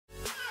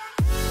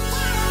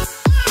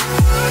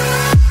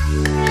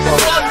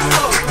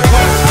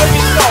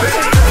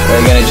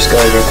just go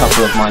over a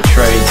couple of my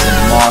trades in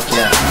the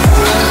market.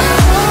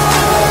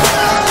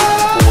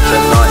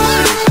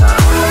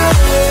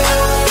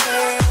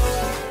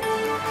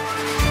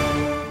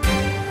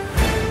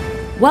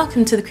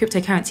 Welcome to the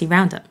Cryptocurrency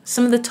Roundup.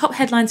 Some of the top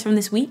headlines from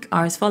this week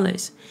are as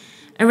follows.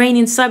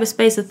 Iranian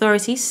cyberspace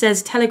authority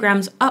says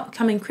Telegram's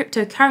upcoming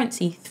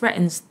cryptocurrency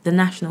threatens the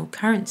national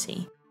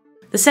currency.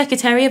 The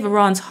Secretary of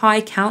Iran's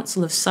High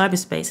Council of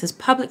Cyberspace has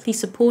publicly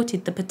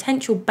supported the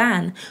potential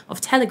ban of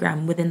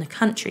Telegram within the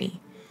country,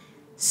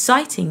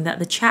 citing that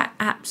the chat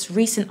app's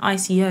recent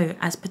ICO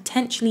as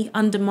potentially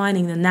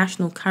undermining the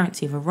national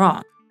currency of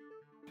Iran.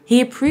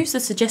 He approves the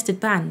suggested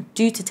ban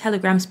due to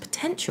Telegram's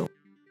potential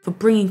for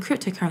bringing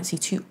cryptocurrency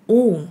to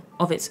all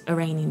of its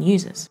Iranian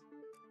users.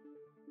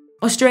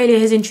 Australia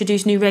has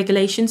introduced new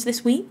regulations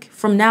this week.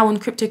 From now on,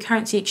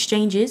 cryptocurrency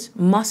exchanges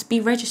must be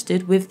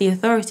registered with the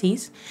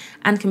authorities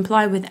and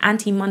comply with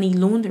anti-money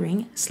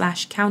laundering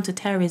 /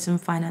 counter-terrorism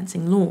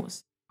financing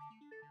laws.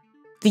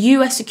 The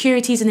US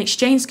Securities and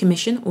Exchange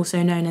Commission,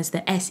 also known as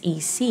the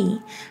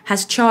SEC,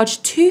 has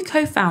charged 2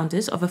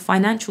 co-founders of a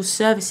financial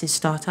services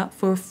startup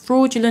for a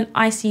fraudulent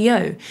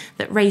ICO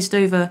that raised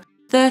over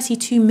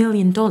 $32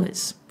 million.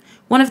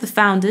 One of the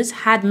founders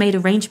had made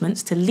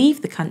arrangements to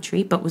leave the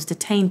country but was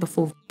detained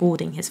before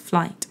boarding his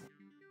flight.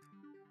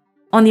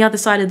 On the other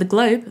side of the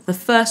globe, the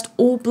first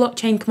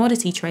all-blockchain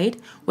commodity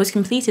trade was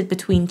completed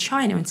between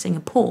China and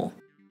Singapore.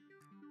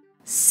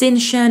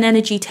 Sinshen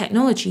Energy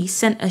Technology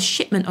sent a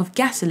shipment of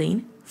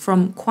gasoline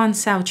from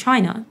Quansao,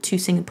 China to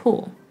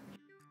Singapore.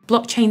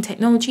 Blockchain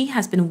technology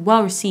has been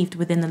well received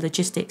within the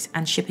logistics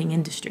and shipping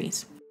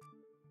industries.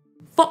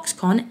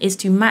 Foxconn is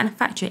to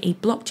manufacture a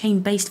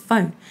blockchain-based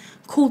phone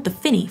called the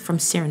Finny from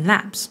Siren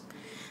Labs.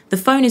 The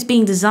phone is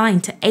being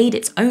designed to aid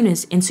its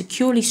owners in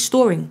securely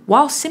storing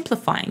while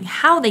simplifying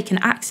how they can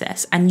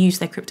access and use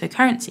their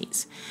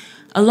cryptocurrencies,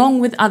 along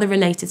with other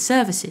related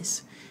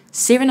services.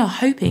 Siren are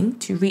hoping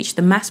to reach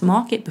the mass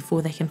market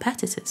before their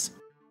competitors.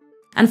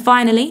 And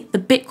finally, the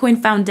Bitcoin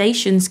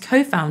Foundation's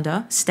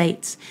co-founder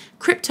states,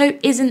 "Crypto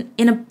isn't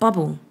in a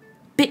bubble.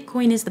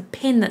 Bitcoin is the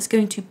pin that's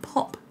going to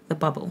pop the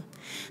bubble."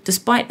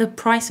 Despite the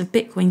price of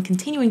Bitcoin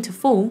continuing to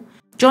fall,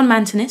 John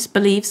Mantonis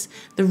believes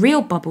the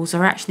real bubbles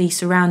are actually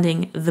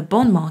surrounding the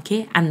bond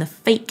market and the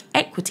fake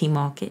equity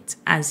market,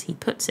 as he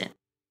puts it.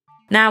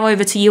 Now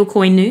over to Yield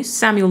Coin news.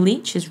 Samuel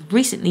Leach has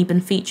recently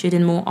been featured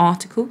in more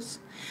articles.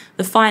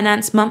 The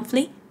Finance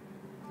Monthly,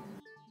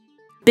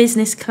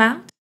 Business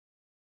Cloud,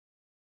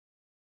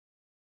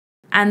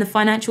 and the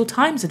Financial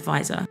Times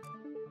Advisor.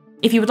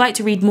 If you would like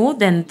to read more,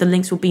 then the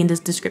links will be in the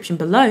description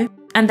below.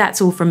 And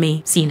that's all from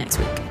me. See you next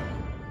week.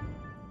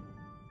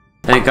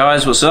 Hey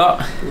guys, what's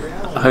up?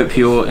 I hope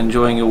you're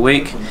enjoying your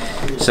week.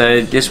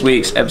 So this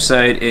week's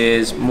episode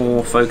is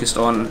more focused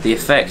on the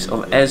effect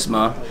of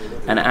ESMA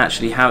and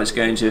actually how it's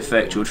going to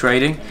affect your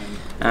trading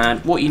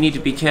and what you need to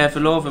be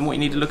careful of and what you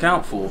need to look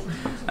out for.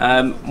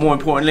 More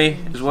importantly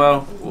as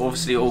well, we're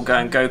obviously all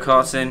going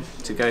go-karting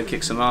to go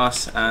kick some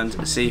ass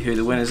and see who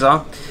the winners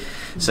are.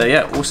 So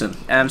yeah, awesome.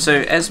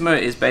 So ESMA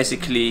is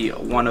basically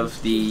one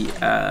of the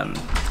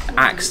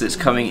acts that's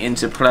coming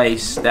into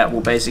place that will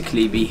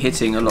basically be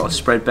hitting a lot of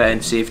spread betting,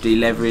 CFD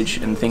leverage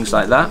and things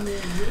like that.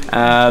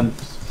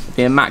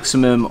 Be a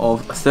maximum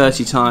of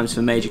 30 times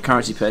for major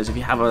currency pairs. If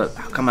you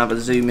come have a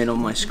zoom in on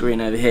my screen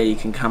over here, you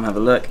can come have a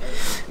look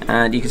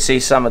and you can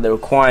see some of the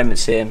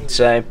requirements here.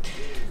 So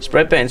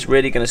spread betting is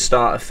really going to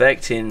start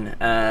affecting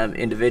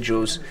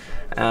individuals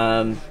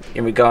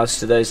in regards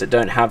to those that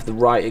don't have the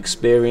right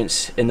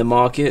experience in the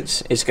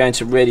markets. It's going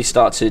to really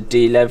start to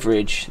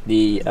deleverage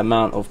the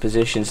amount of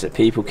positions that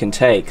people can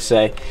take.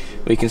 So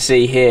we can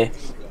see here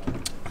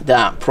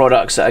that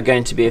products that are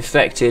going to be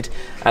affected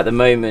at the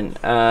moment,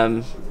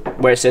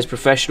 where it says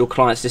professional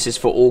clients, this is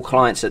for all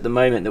clients at the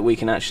moment that we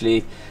can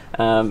actually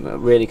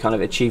really kind of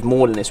achieve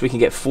more than this. We can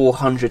get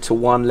 400 to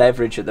 1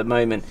 leverage at the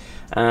moment,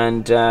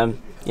 and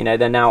you know,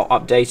 they're now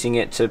updating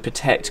it to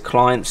protect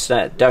clients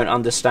that don't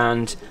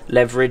understand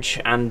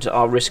leverage and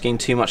are risking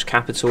too much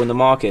capital in the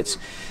markets.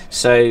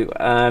 So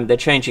they're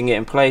changing it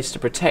in place to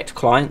protect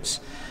clients,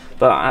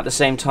 but at the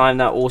same time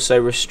that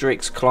also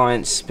restricts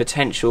clients'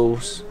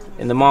 potentials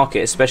in the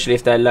market, especially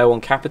if they're low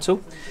on capital.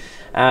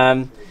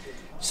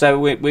 So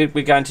we're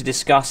going to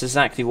discuss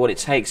exactly what it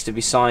takes to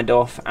be signed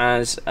off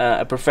as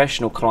a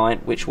professional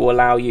client, which will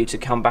allow you to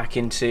come back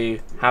into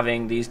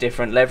having these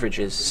different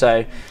leverages.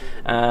 So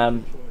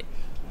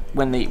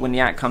when the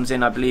act comes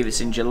in, I believe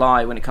it's in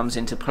July when it comes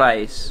into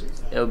place,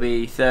 it'll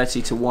be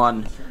 30 to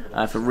 1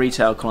 for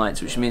retail clients,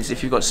 which means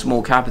if you've got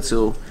small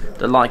capital,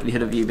 the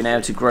likelihood of you being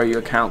able to grow your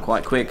account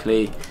quite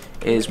quickly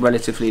is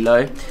relatively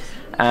low,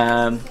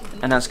 and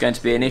that's going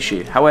to be an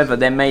issue. However,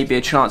 there may be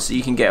a chance that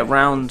you can get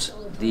around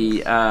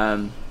the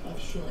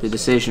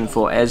decision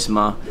for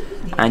ESMA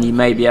and you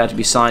may be able to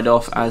be signed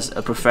off as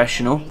a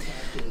professional.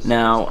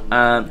 Now,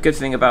 good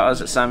thing about us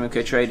at Samuel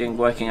Co Trading,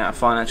 working at a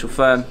financial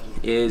firm,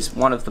 is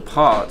one of the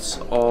parts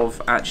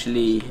of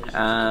actually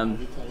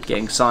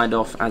getting signed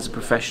off as a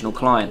professional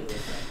client.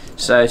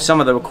 So some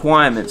of the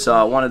requirements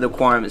are, one of the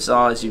requirements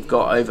is you've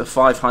got over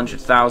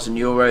 500,000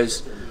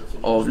 euros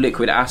of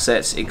liquid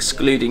assets,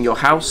 excluding your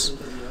house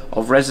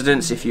of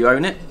residence if you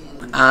own it.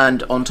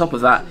 And on top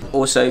of that,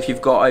 also if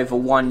you've got over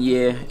 1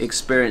 year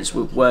experience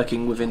with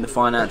working within the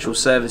financial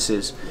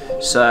services.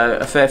 So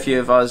a fair few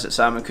of us at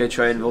Sam & Co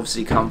Trading have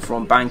obviously come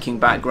from banking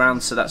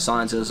backgrounds, so that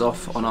signs us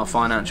off on our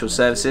financial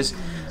services.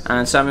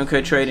 And Sam &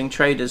 Co Trading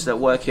traders that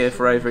work here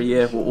for over a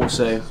year will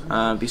also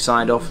be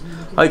signed off,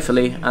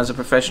 hopefully, as a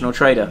professional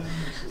trader.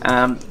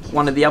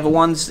 One of the other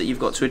ones that you've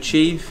got to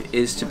achieve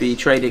is to be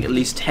trading at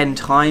least 10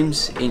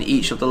 times in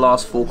each of the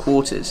last 4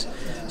 quarters.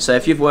 So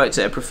if you've worked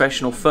at a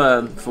professional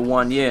firm for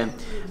 1 year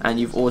and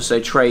you've also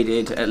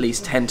traded at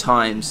least 10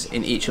 times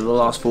in each of the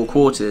last 4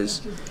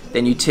 quarters,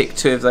 then you tick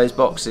 2 of those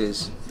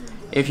boxes.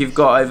 If you've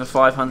got over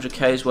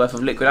 500k's worth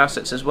of liquid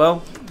assets as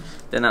well,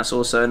 then that's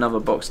also another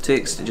box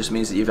ticked. It just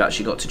means that you've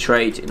actually got to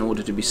trade in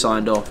order to be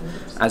signed off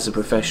as a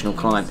professional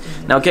client.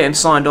 Now, getting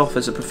signed off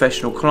as a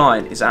professional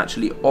client is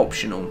actually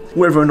optional,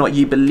 whether or not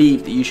you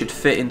believe that you should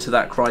fit into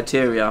that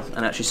criteria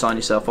and actually sign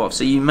yourself off.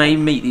 So you may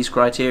meet these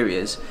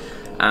criterias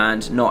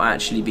and not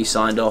actually be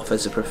signed off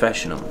as a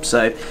professional.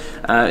 So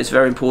it's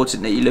very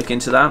important that you look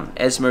into that.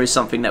 ESMA is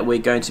something that we're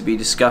going to be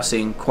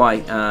discussing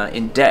quite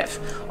in depth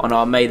on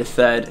our May the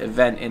 3rd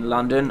event in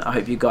London. I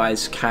hope you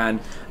guys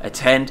can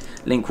attend.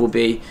 Link will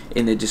be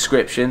in the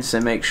description, so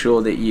make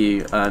sure that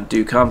you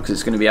do come, because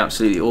it's going to be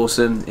absolutely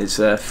awesome. It's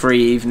a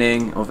free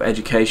evening of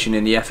education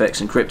in the FX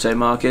and crypto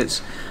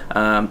markets.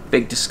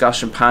 Big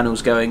discussion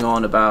panels going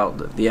on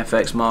about the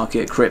FX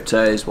market,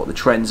 cryptos, what the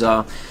trends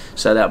are,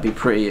 so that'll be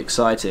pretty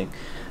exciting.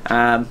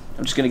 I'm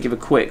just going to give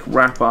a quick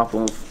wrap up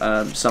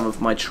of some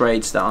of my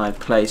trades that I've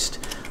placed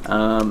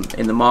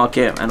in the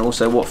market, and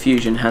also what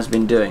Fusion has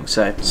been doing.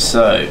 So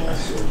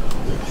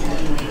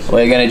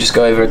we're going to just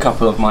go over a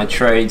couple of my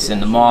trades in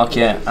the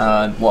market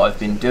and what I've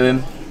been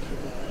doing.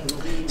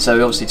 So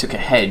we obviously took a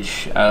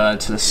hedge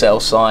to the sell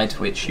side,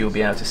 which you'll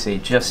be able to see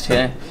just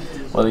here,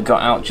 where we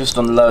got out just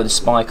on the low of the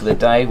spike of the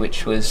day,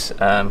 which was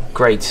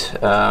great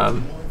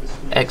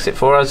exit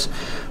for us.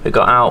 We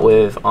got out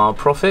with our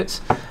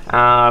profits.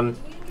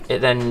 It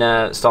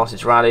then started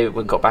to rally.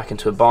 We got back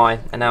into a buy,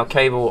 and now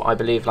cable, I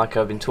believe, like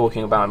I've been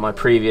talking about in my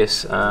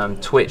previous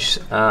Twitch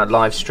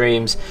live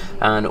streams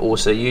and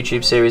also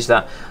YouTube series,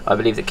 that I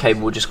believe that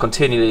cable will just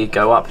continually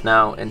go up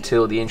now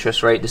until the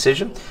interest rate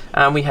decision,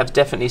 and we have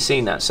definitely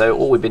seen that. So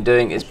all we've been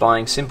doing is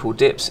buying simple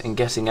dips and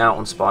getting out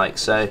on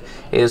spikes. So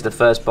here's the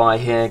first buy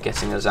here,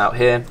 getting us out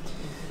here,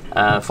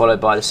 followed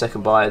by the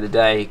second buy of the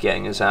day,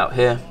 getting us out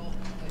here.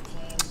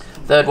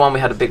 Third one, we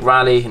had a big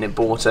rally and it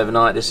bought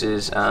overnight. This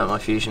is my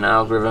Fusion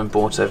algorithm,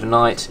 bought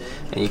overnight,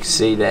 and you can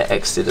see they're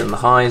exited on the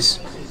highs.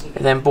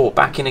 It then bought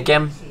back in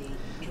again.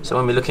 So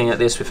when we're looking at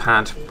this, we've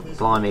had,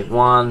 blimey,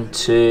 1,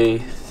 2,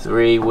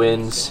 3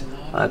 wins,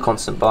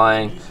 constant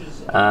buying,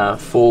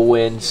 4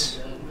 wins,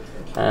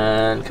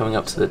 and coming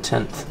up to the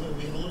 10th.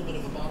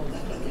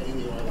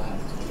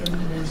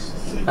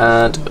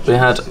 And we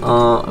had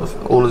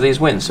all of these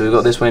wins. So we've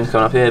got this win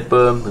coming up here,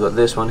 boom, we've got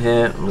this one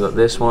here, and we've got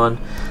this one.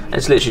 And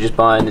it's literally just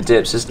buying the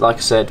dips. It's, like I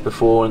said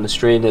before in the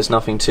stream, there's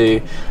nothing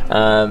too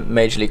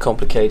majorly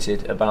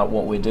complicated about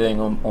what we're doing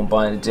on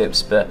buying the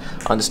dips, but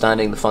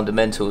understanding the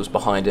fundamentals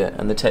behind it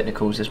and the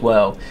technicals as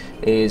well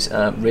is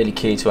really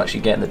key to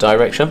actually getting the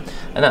direction.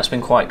 And that's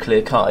been quite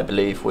clear cut, I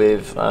believe,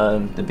 with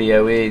the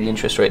BOE, the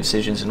interest rate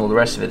decisions and all the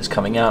rest of it that's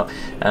coming out,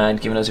 and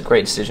giving us a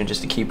great decision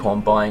just to keep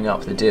on buying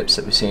up the dips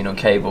that we've seen on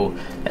cable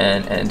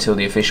and until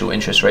the official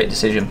interest rate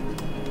decision.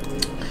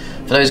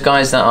 For those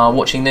guys that are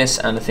watching this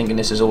and are thinking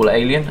this is all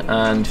alien,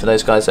 and for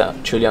those guys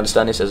that truly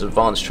understand this as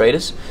advanced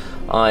traders,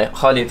 I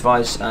highly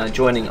advise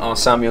joining our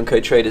Sam & Co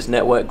Traders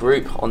network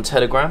group on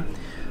Telegram.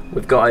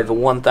 We've got over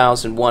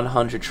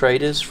 1,100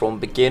 traders, from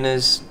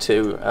beginners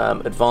to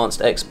advanced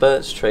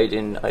experts,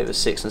 trading over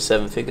 6 and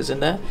 7 figures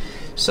in there.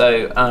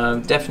 So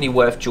definitely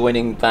worth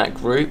joining that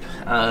group.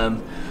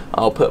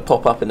 I'll put a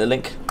pop up in the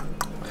link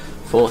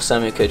for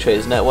Sam & Co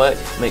Traders network.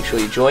 Make sure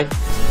you join.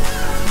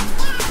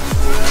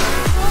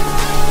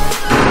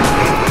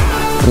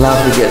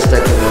 Love to get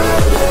stuck in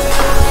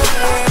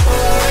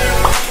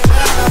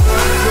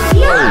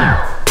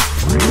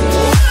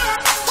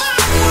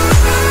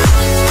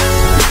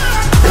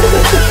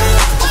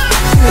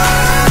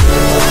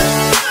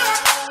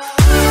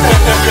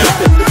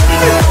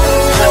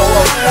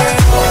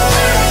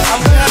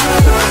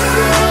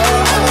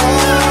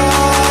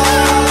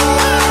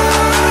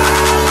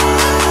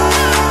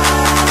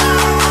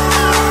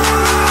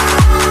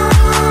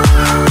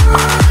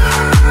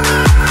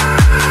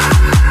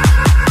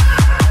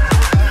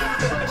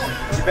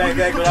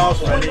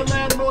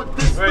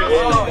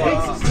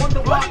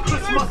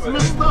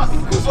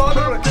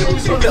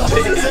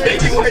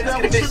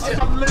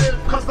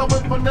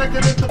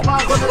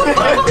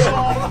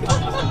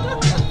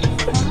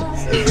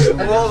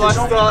Well, I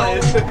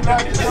started.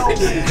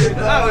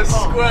 That was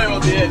square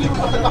on the edge.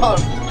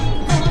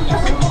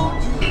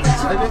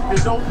 And if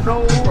you don't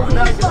know,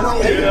 now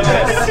you know.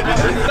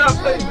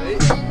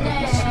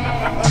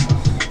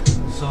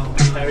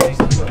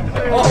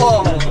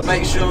 Oh,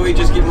 make sure we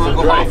just give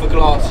Michael half a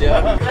glass,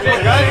 yeah?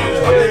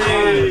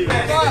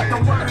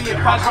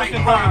 Patrick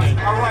and Brandon.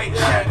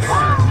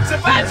 It's a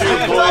bad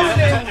trick.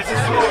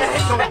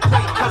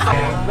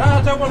 No,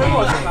 I don't want to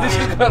watch. This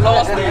is the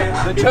last thing.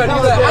 The journey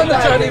there and the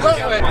journey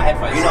back way.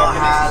 You know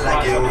how I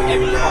like it when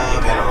you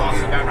love it on me.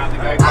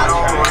 I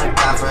don't want to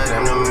die for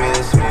them to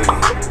miss me.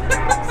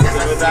 Yes,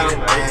 I see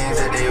the things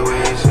that they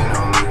wishing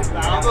on me.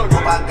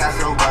 Hope I got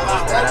some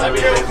brothers that'll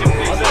live with me.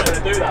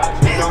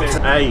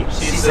 Hey,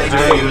 She say,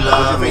 do you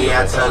love me?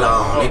 I tell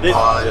her only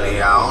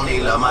partly. I only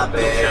love my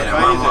bed and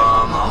my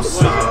mom. I'm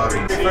sorry.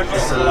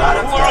 It's a lot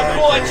of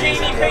Quarter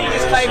GDP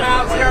just came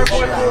out,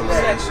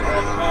 0.4%.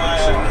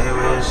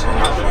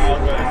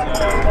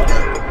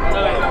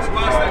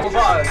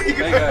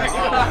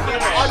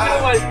 I can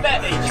almost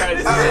bet he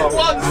chose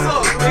one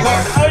song.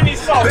 Only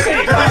song.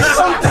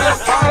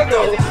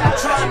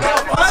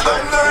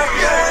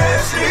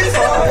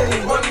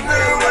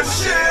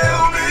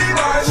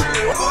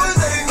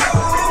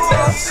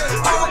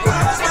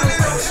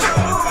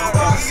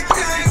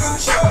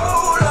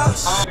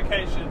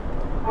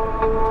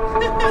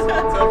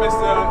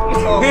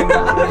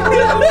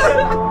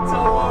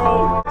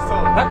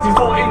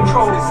 Before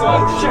intro,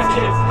 check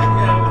it.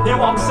 Hear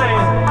what I'm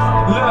saying?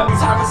 Look,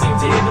 time to sing to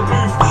in the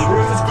booth.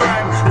 Roof is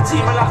grand. The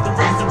team will have to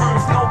raise the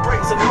roof. No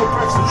breaks and no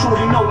breaks, and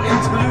surely no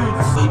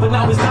interludes. But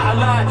now is that a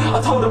lie? I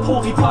told a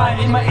porcupine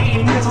in my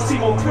 18 years I see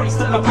more breaks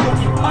than a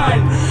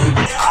porcupine.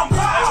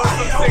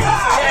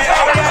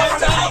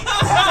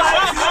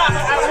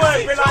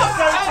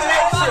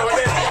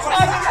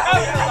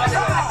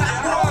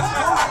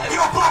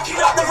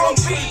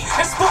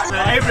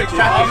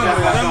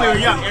 when we were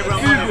young,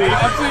 everyone wanted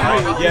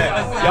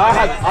I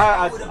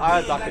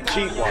had like a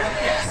cheap one.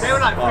 They were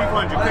like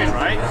 300 quid,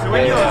 right? So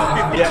when you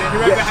were 50,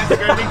 whoever had to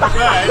go link the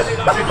bird,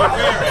 did you wear it?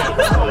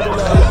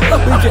 We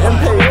getting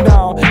paid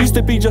now, used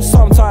to be just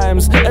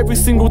sometimes, every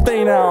single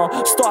day now.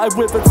 Started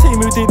with a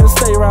team who didn't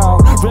stay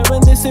around,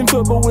 reminiscing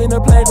football in the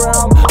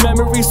playground.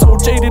 Memories so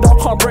jaded I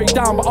can't break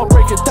down, but I'll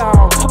break it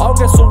down. I'll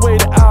guess I'll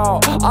wait it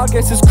out. I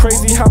guess it's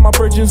crazy how my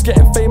brethren's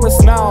getting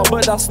famous now,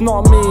 but that's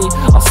not me.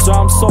 I swear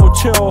I'm so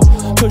chill,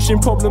 pushing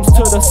problems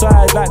to the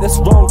side like this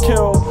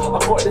roadkill. I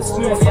got this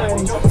new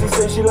friend, she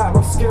says she like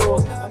my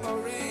skills.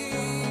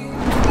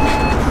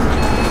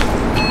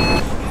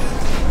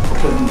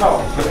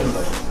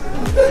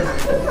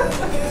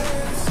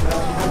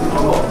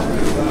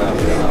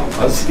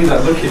 I see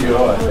that look in your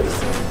eye.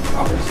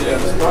 Yeah,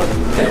 it's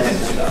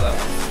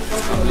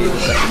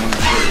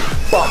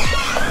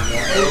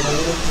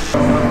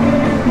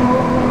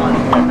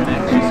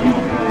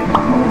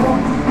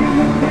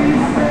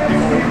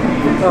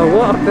oh,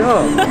 what the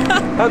hell?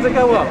 How'd it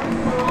go up?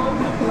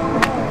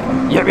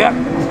 Yep, yep.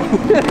 You've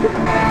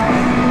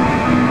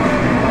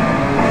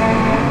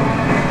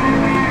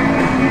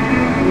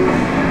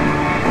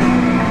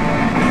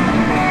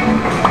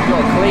got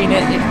to clean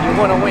it if you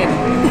want to win.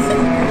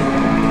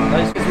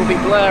 Those bits will be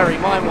blurry,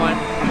 mine won't.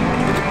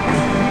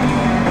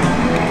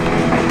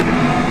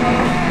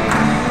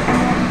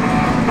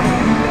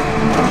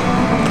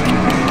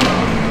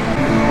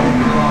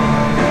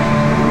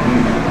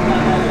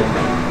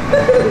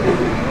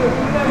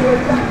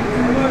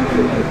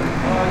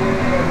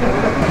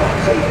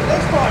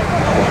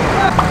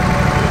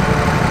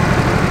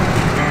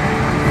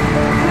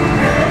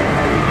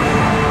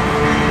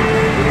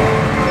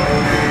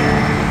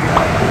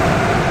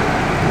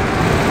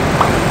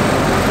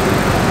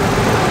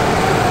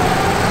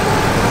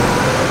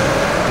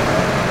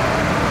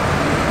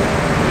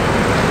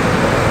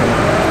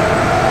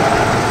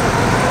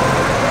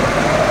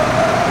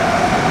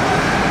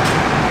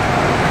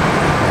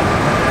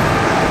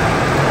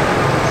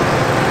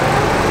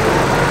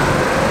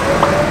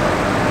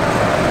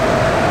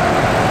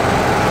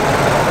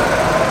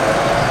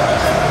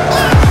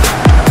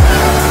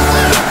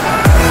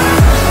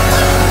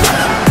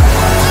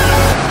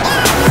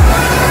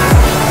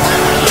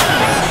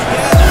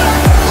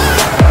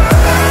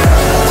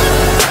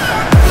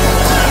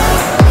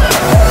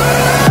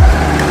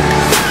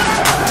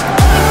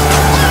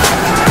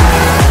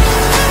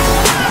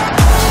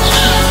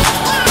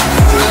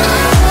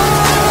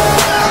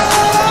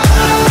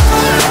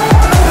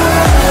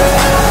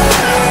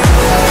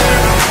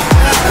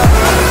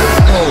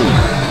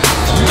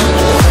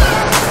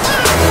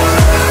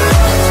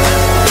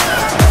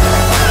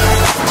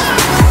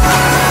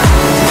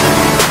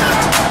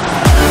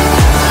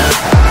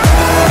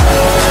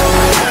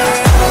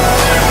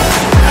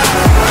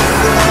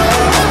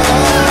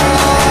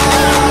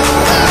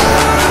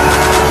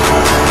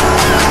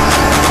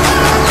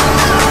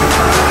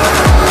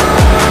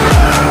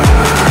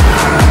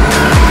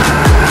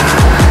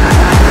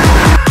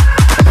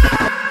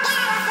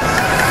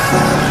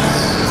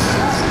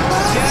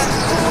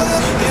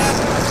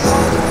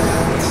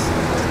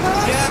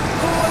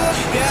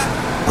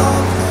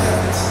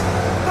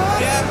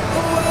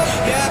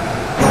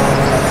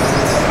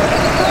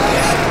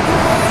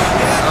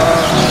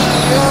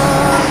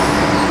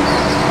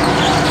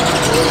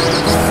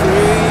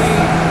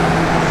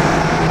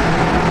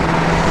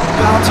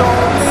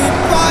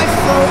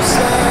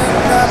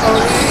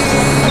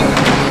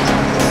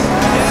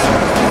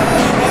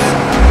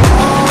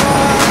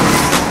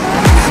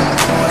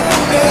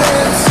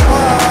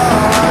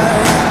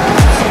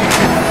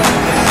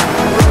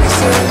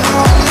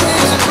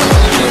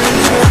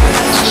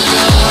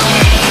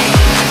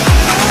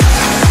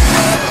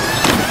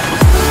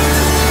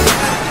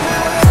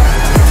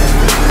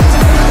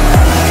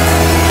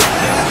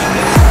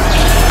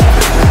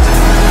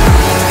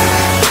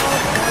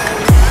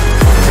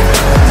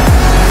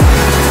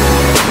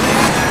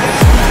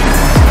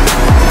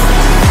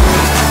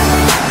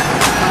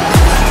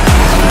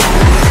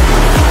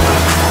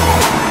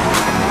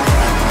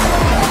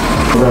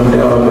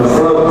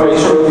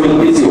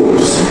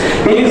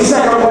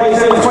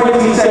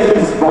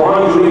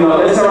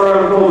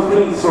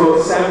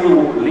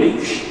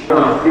 Leach.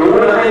 Your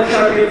winner and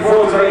champion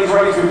for today's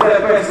race with their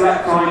best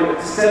lap time at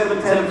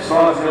 7/10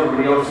 slower than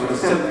everybody else with a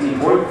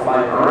 17.5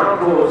 around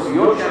applause for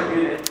your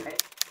champion.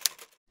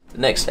 The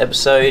next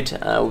episode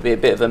will be a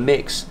bit of a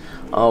mix.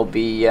 I'll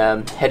be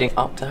heading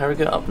up to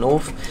Harrogate, up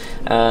north,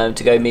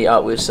 to go meet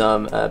up with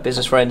some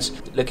business friends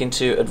looking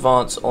to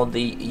advance on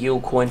the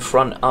yield coin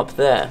front up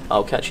there.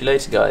 I'll catch you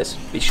later, guys.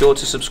 Be sure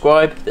to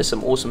subscribe. There's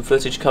some awesome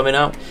footage coming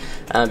out,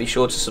 and be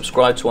sure to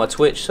subscribe to our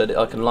Twitch so that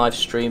I can live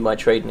stream my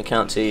trading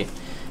account to you.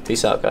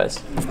 Peace out,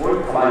 guys.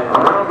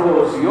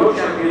 Your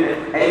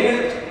champion,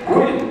 Elliot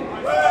Quinn.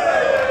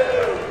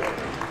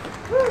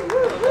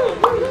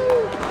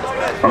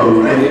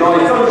 Okay,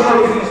 guys, those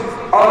trophies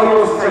are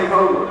yours to take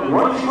home.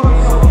 Once you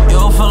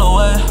you'll feel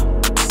away.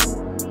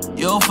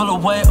 You'll feel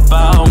away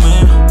about me.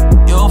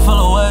 You'll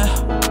feel away.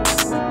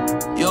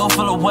 You'll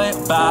feel away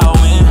about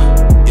me.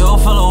 You'll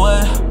feel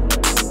away.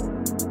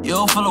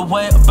 You'll feel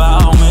away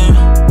about me.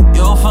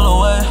 You'll feel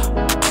away.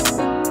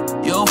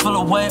 You'll feel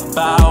away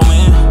about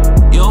me.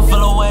 You'll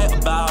feel away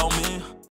about me.